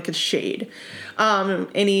I feel like it's shade,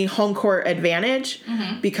 any home court advantage,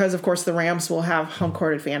 because of course the Rams will have home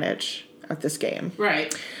court advantage at this game.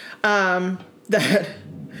 Right. That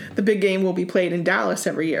the big game will be played in Dallas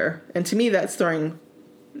every year. And to me, that's throwing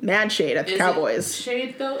mad shade at the Cowboys. Is it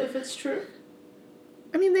shade, though, if it's true?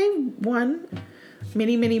 I mean, they won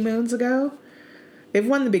many moons ago. They've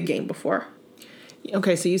won the big game before.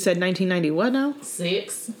 Okay, so you said 1990 what now?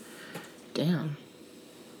 6. Damn.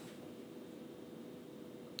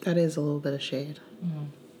 That is a little bit of shade.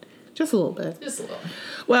 Just a little bit. Just a little.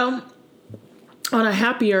 Well, on a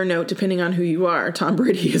happier note, depending on who you are, Tom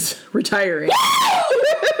Brady is retiring.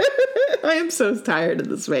 I am so tired of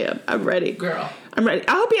this man. I'm ready. Girl. I'm ready.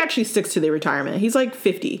 I hope he actually sticks to the retirement. He's like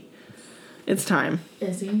 50. It's time.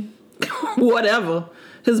 Is he? Whatever.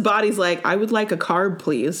 His body's like, I would like a carb,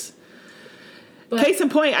 please. But case in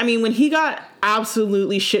point, I mean, when he got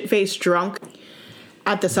absolutely shit-faced drunk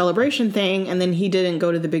at the celebration thing, and then he didn't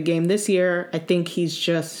go to the big game this year, I think he's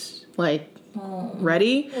just, like,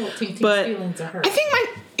 ready. But I think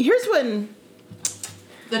here's when...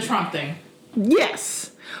 The Trump thing.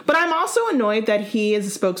 Yes. But I'm also annoyed that he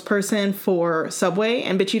is a spokesperson for Subway,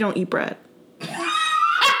 and bitch, you don't eat bread.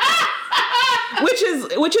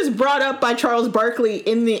 which is brought up by Charles Barkley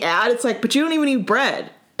in the ad. It's like, but you don't even eat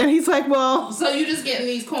bread. And he's like, well... So you just getting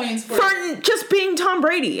these coins for just being Tom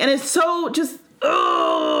Brady. And it's so just...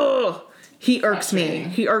 Oh, he irks me.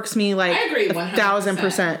 He irks me like I agree 100%.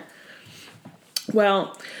 1,000%.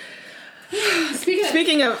 Well,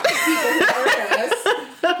 speaking of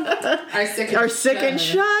our sick and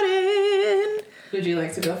shut in. Would you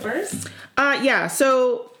like to go first? Yeah.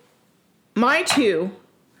 So my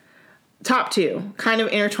top two kind of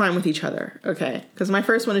intertwine with each other. Okay, because my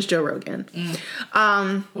first one is Joe Rogan.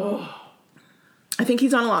 I think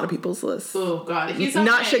he's on a lot of people's lists. Oh God, he's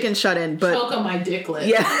not sick and shut in, but choke on my dick list.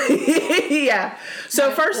 Yeah, yeah.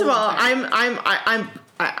 So first of all, I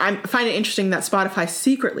find it interesting that Spotify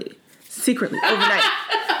secretly overnight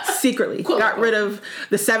got rid of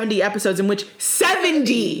the 70 episodes in which he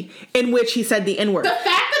said the N-word. The fact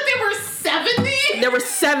that there were 70? There were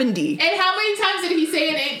 70. And how many times did he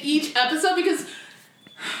say it in each episode? Because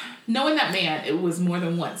knowing that man, it was more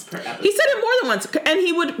than once per episode. He said it more than once. And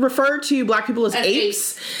he would refer to black people as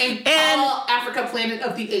apes. And call Africa Planet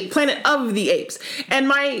of the Apes. Planet of the Apes. And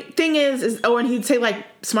my thing is and he'd say, like,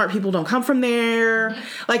 smart people don't come from there.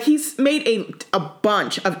 Mm-hmm. Like, he's made a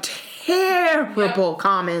bunch of terrible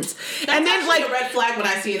comments. That's and then, like, a red flag when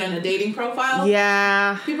I see it on a dating profile.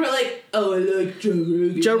 Yeah. People are like, oh, I like Joe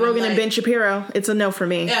Rogan. Joe Rogan and Ben Shapiro. It's a no for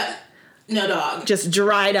me. Yeah. No, dog. Just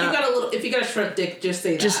dried up. If you got a shrimp dick, just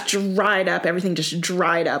say that. Just dried up. Everything just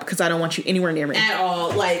dried up because I don't want you anywhere near me. At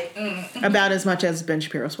all. Like, about as much as Ben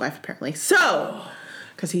Shapiro's wife, apparently. So,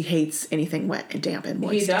 because he hates anything wet and damp and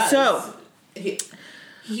moist. He does. So,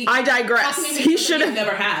 I digress. He should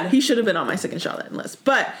have been on my sick and shut in list.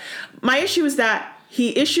 But my issue is that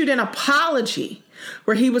he issued an apology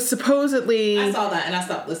where he was supposedly... I saw that and I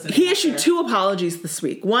stopped listening. He issued 2 apologies this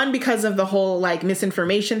week. One because of the whole, like,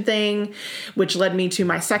 misinformation thing, which led me to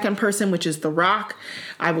my second person, which is The Rock.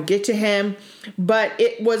 I will get to him. But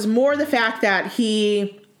it was more the fact that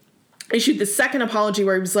he issued the second apology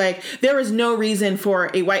where he was like, there is no reason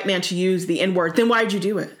for a white man to use the N-word. Then why'd you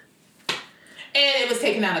do it? And it was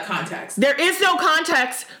taken out of context. There is no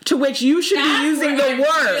context to which you should be using the word.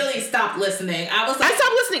 I really stopped listening. I stopped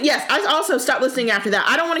listening. Yes, I also stopped listening after that.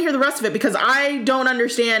 I don't want to hear the rest of it because I don't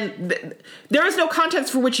understand. There is no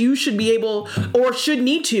context for which you should be able or should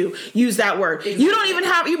need to use that word.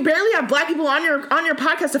 Exactly. You barely have black people on your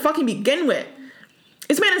podcast to fucking begin with.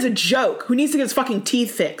 This man is a joke who needs to get his fucking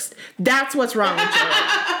teeth fixed. That's what's wrong with you.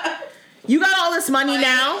 You got all this money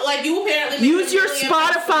now. Like, you apparently use your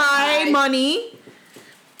Spotify money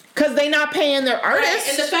because they not paying their artists. Right.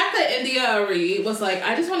 And the fact that India Arie was like,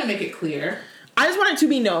 I just want to make it clear. I just want it to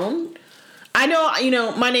be known. I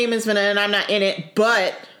know, my name is Vanna and I'm not in it,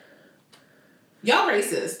 but y'all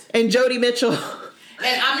racist. And Jody Mitchell.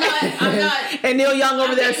 And I'm not. And Neil Young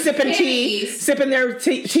over there sipping tea.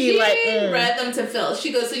 She like. read them to Phil.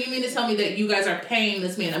 She goes, so you mean to tell me that you guys are paying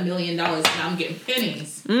this man $1 million and I'm getting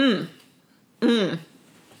pennies? And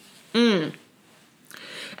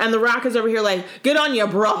The Rock is over here like, get on your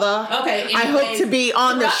brother. Okay. Anyways, I hope to be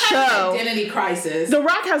on the show. Has an identity crisis. The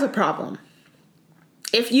Rock has a problem.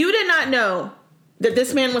 If you did not know that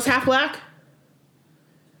this man was half black,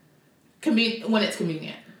 when it's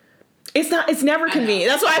convenient. It's never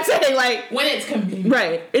convenient. That's why I'm saying, like, when it's convenient.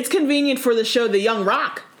 Right. It's convenient for the show The Young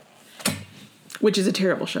Rock, which is a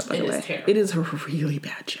terrible show, by the way. Terrible. It is a really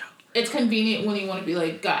bad show. It's convenient when you want to be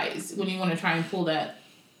like, guys, when you want to try and pull that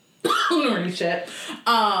coonery shit,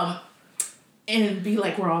 and be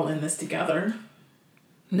like, we're all in this together.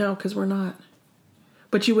 No, because we're not.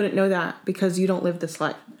 But you wouldn't know that because you don't live this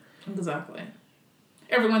life. Exactly.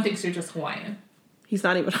 Everyone thinks you're just Hawaiian. He's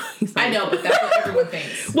not even. I know, but that's what everyone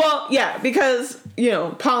thinks. Well, yeah, because,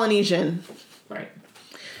 Polynesian. Right.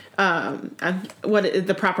 What is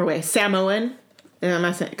the proper way? Samoan? Am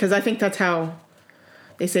I saying? Because I think that's how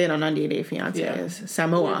they say it on 90 Day Fiancé is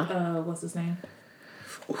Samoa. What's his name?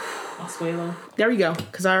 Asuelu. There we go,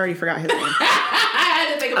 because I already forgot his name. I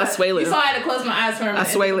had to think about Asuelu. You saw I had to close my eyes for a minute.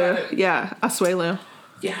 Asuelu. Yeah, Asuelu.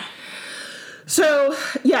 Yeah. So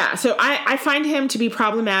I find him to be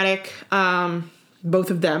problematic,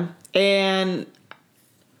 both of them. And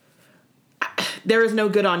there is no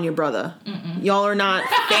good on your brother. Mm-mm. Y'all are not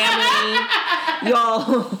family.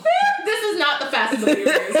 Y'all... This is not the Fast and the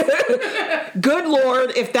Furious. Good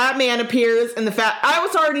Lord, if that man appears in the I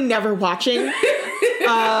was already never watching,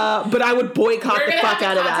 but I would boycott the fuck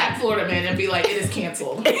out of that. Contact Florida Man and be like, it is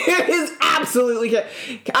canceled. It is absolutely.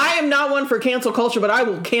 I am not one for cancel culture, but I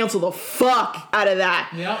will cancel the fuck out of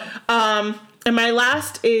that. Yep. And my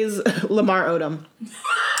last is Lamar Odom.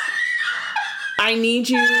 I need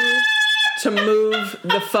you to move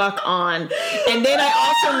the fuck on, and then I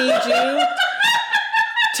also need you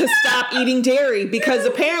to stop eating dairy because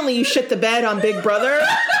apparently you shit the bed on Big Brother.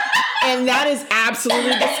 And that is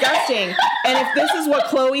absolutely disgusting. And if this is what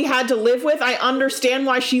Chloe had to live with, I understand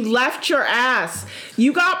why she left your ass.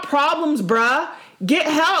 You got problems, bruh. Get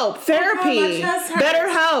help. Therapy. Better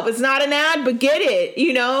help. It's not an ad, but get it,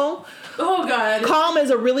 you know? Oh, God. Calm is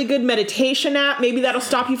a really good meditation app. Maybe that'll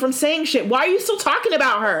stop you from saying shit. Why are you still talking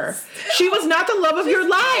about her? She was not the love of your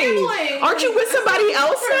life. Aren't you with somebody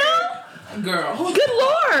else now? Girl. Good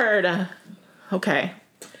Lord. Okay.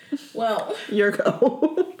 Well. Your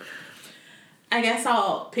go. I guess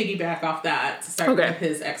I'll piggyback off that to start with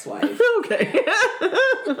his ex-wife. Okay.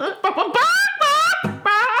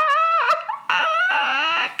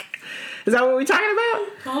 Is that what we're talking about?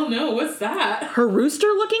 Oh, no. What's that? Her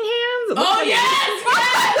rooster-looking hands? Oh, yes!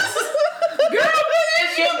 Yes! Girl, what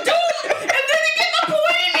did you do? And then you get the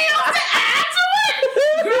pointy nails to add to it?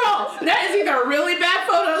 Girl, that is either really bad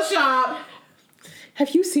Photoshop.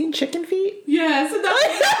 Have you seen chicken feet? Yes, and that's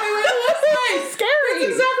exactly what it looks like. Scary. That's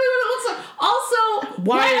exactly what it looks like. Also,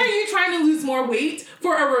 why are you trying to lose more weight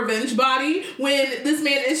for a revenge body when this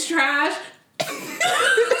man is trash?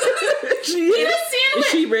 Is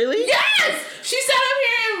she really? Yes! She sat up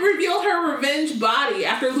here and revealed her revenge body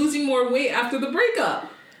after losing more weight after the breakup.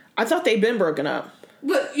 I thought they'd been broken up.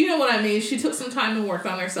 But you know what I mean. She took some time and worked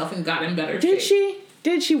on herself and got in better shape. Did she?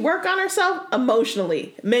 Did she work on herself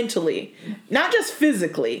emotionally, mentally, not just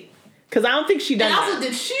physically? Because I don't think she done. And also,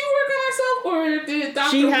 did she work on herself, or did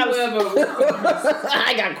Dr. Whoever work on herself?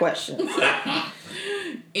 I got questions.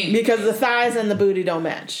 Because the thighs and the booty don't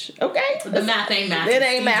match. Okay, the math ain't mathing. It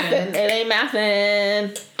ain't mathing. It ain't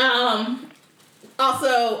mathing.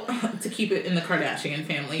 Also, to keep it in the Kardashian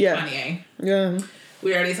family, Kanye. Yeah.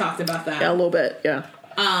 We already talked about that. Yeah, a little bit. Yeah.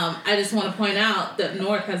 I just want to point out that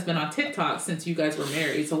North has been on TikTok since you guys were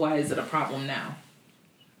married, so why is it a problem now?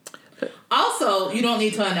 Also, you don't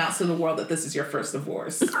need to announce to the world that this is your first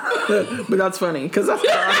divorce. But that's funny, because that's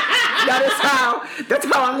how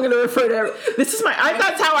I'm going to refer to it.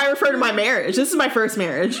 That's how I refer to my marriage. This is my first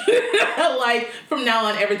marriage. Like, from now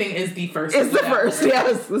on, everything is the first. It's the first,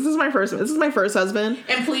 yes. This is my first husband.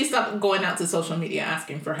 And please stop going out to social media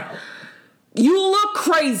asking for help. You look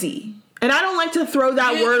crazy. And I don't like to throw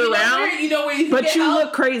that word around. Where you can but get you help?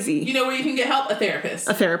 Look crazy. You know where you can get help? A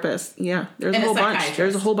therapist. Yeah. There's a whole bunch.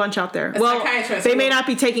 There's a whole bunch out there. They may not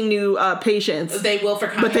be taking new patients. They will for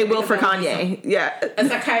Kanye. But they will for Kanye. Yeah. A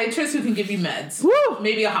psychiatrist who can give you meds. Woo!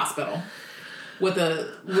 Maybe a hospital. With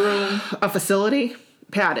a room. A facility.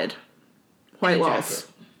 Padded. White walls.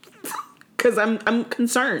 Because I'm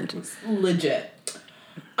concerned. It's legit.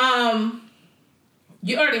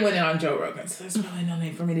 You already went in on Joe Rogan, so there's probably no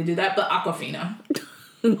need for me to do that, but Aquafina.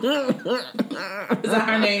 Is that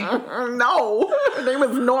her name? No. Her name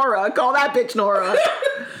is Nora. Call that bitch Nora.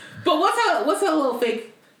 But what's her little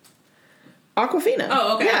fake? Aquafina.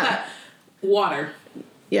 Oh, okay. Yeah. Water.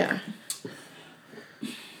 Yeah.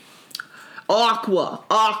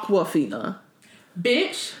 Aquafina.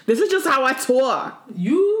 Bitch. This is just how I talk.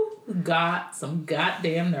 You got some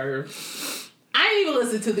goddamn nerve. I didn't even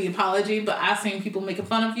listen to the apology, but I've seen people making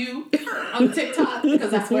fun of you on TikTok because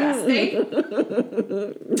that's where I stay.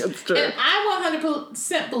 That's true. And I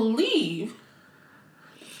 100% believe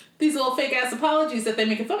these little fake ass apologies that they're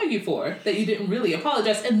making fun of you for, that you didn't really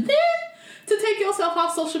apologize. And then to take yourself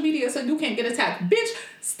off social media so you can't get attacked. Bitch,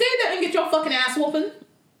 stay there and get your fucking ass whooping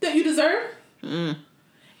that you deserve. And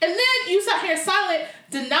then you sat here silent,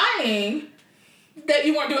 denying that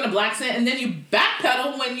you weren't doing a black scent, and then you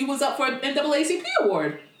backpedaled when you was up for an NAACP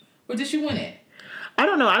award. Or did she win it? I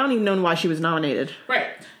don't know. I don't even know why she was nominated. Right.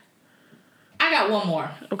 I got one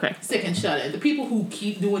more. Okay. Sick and shut it. The people who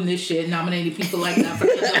keep doing this shit, nominating people like that for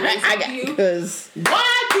NAACP. Because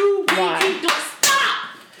why do we keep doing? Stop!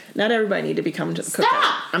 Not everybody need to be coming to the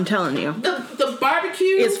cookout. I'm telling you. The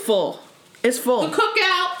barbecue is full. It's full. The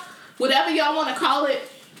cookout, whatever y'all want to call it.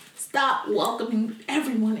 Stop welcoming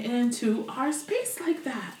everyone into our space like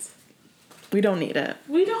that. We don't need it.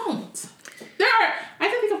 We don't. I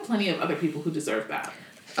can think of plenty of other people who deserve that.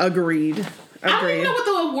 Agreed. I don't even know what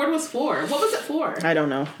the award was for. What was it for? I don't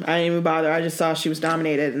know. I didn't even bother. I just saw she was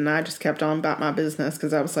nominated, and I just kept on about my business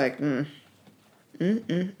because I was like,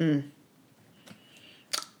 It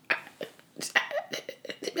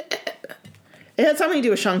had something to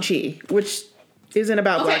do with Shang-Chi, which isn't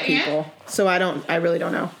about black people. So I really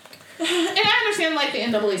don't know. And I understand, like, the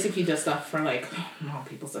NAACP does stuff for, like,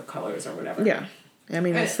 peoples of colors or whatever. Yeah. I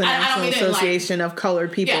mean, it's the National Association of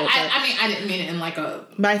Colored People. Yeah, I didn't mean it in, like, a...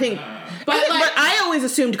 But I think... But I always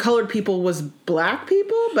assumed colored people was black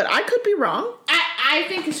people, but I could be wrong. I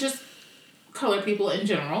think it's just colored people in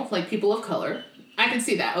general, like, people of color. I can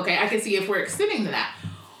see that, okay? I can see if we're extending to that.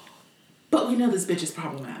 But we know this bitch is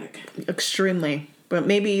problematic. Extremely. But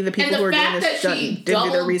maybe the people who are doing this didn't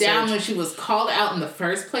do their research. Down when she was called out in the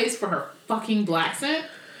first place for her fucking black accent.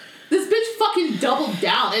 This bitch fucking doubled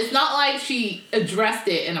down. It's not like she addressed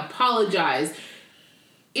it and apologized.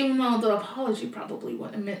 Even though the apology probably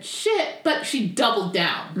wouldn't have meant shit. But she doubled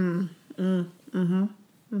down.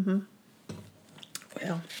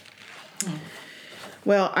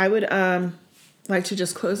 Well, I would like to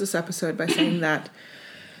just close this episode by saying that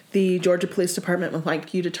the Georgia Police Department would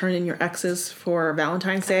like you to turn in your X's for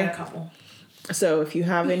Valentine's Day. I got a couple. So if you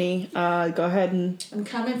have any, go ahead and... I'm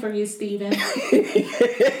coming for you, Steven. Give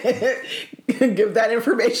that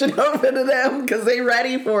information over to them because they're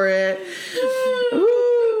ready for it.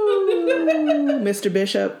 Ooh, Mr.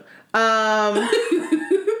 Bishop. I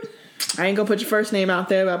ain't gonna put your first name out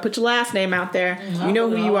there, but I'll put your last name out there. You know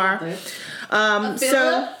who you are. Philip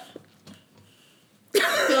Steven.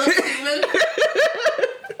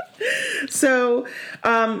 So,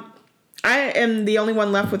 I am the only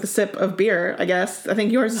one left with a sip of beer, I guess. I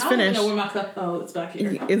think yours is finished. I don't know where my cup... Oh, it's back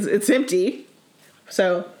here. It's empty.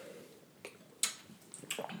 So,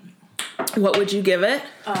 what would you give it?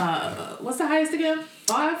 What's the highest again?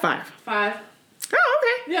 5? 5. Oh,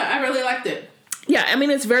 okay. Yeah, I really liked it. Yeah, I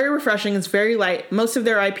mean, it's very refreshing. It's very light. Most of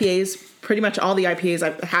their IPAs, pretty much all the IPAs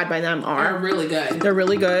I've had by them are really good. They're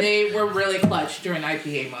really good. They were really clutch during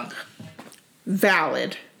IPA month.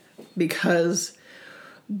 Valid. Because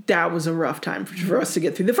that was a rough time for us to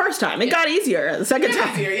get through the first time. It got easier the second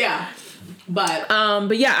time. Easier, yeah. But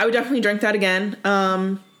yeah, I would definitely drink that again.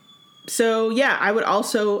 So yeah, I would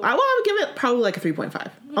give it probably like a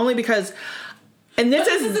 3.5. Only because, and this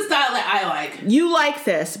is the style that I like. You like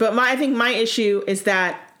this, but I think my issue is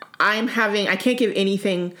that I can't give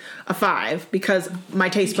anything a 5 because my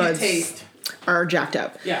taste buds are jacked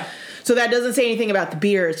up. Yeah. So that doesn't say anything about the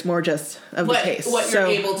beer. It's more just of the taste.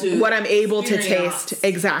 What I'm able to taste.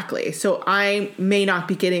 Exactly. So I may not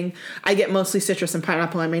be getting... I get mostly citrus and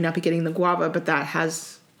pineapple. I may not be getting the guava, but that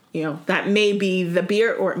has... that may be the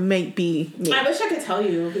beer or it may be me. I wish I could tell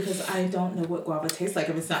you because I don't know what guava tastes like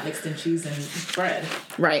if it's not mixed in cheese and bread.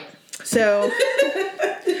 Right. So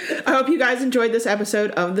I hope you guys enjoyed this episode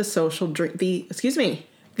of the Social Drink... The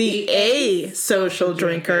A Social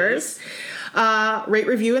Drinkers. Rate,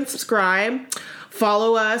 review, and subscribe.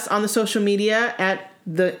 Follow us on the social media at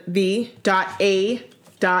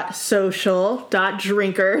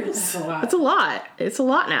the.a.social.drinkers. That's a lot. It's a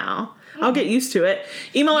lot now. I'll get used to it.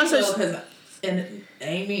 Email us and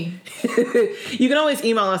Amy. You can always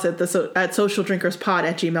email us at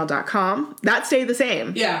socialdrinkerspod@gmail.com. That stayed the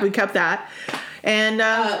same. Yeah. We kept that. And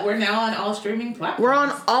we're now on all streaming platforms. We're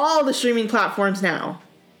on all the streaming platforms now.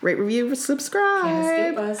 Rate, review, subscribe. Can't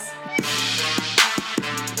escape us.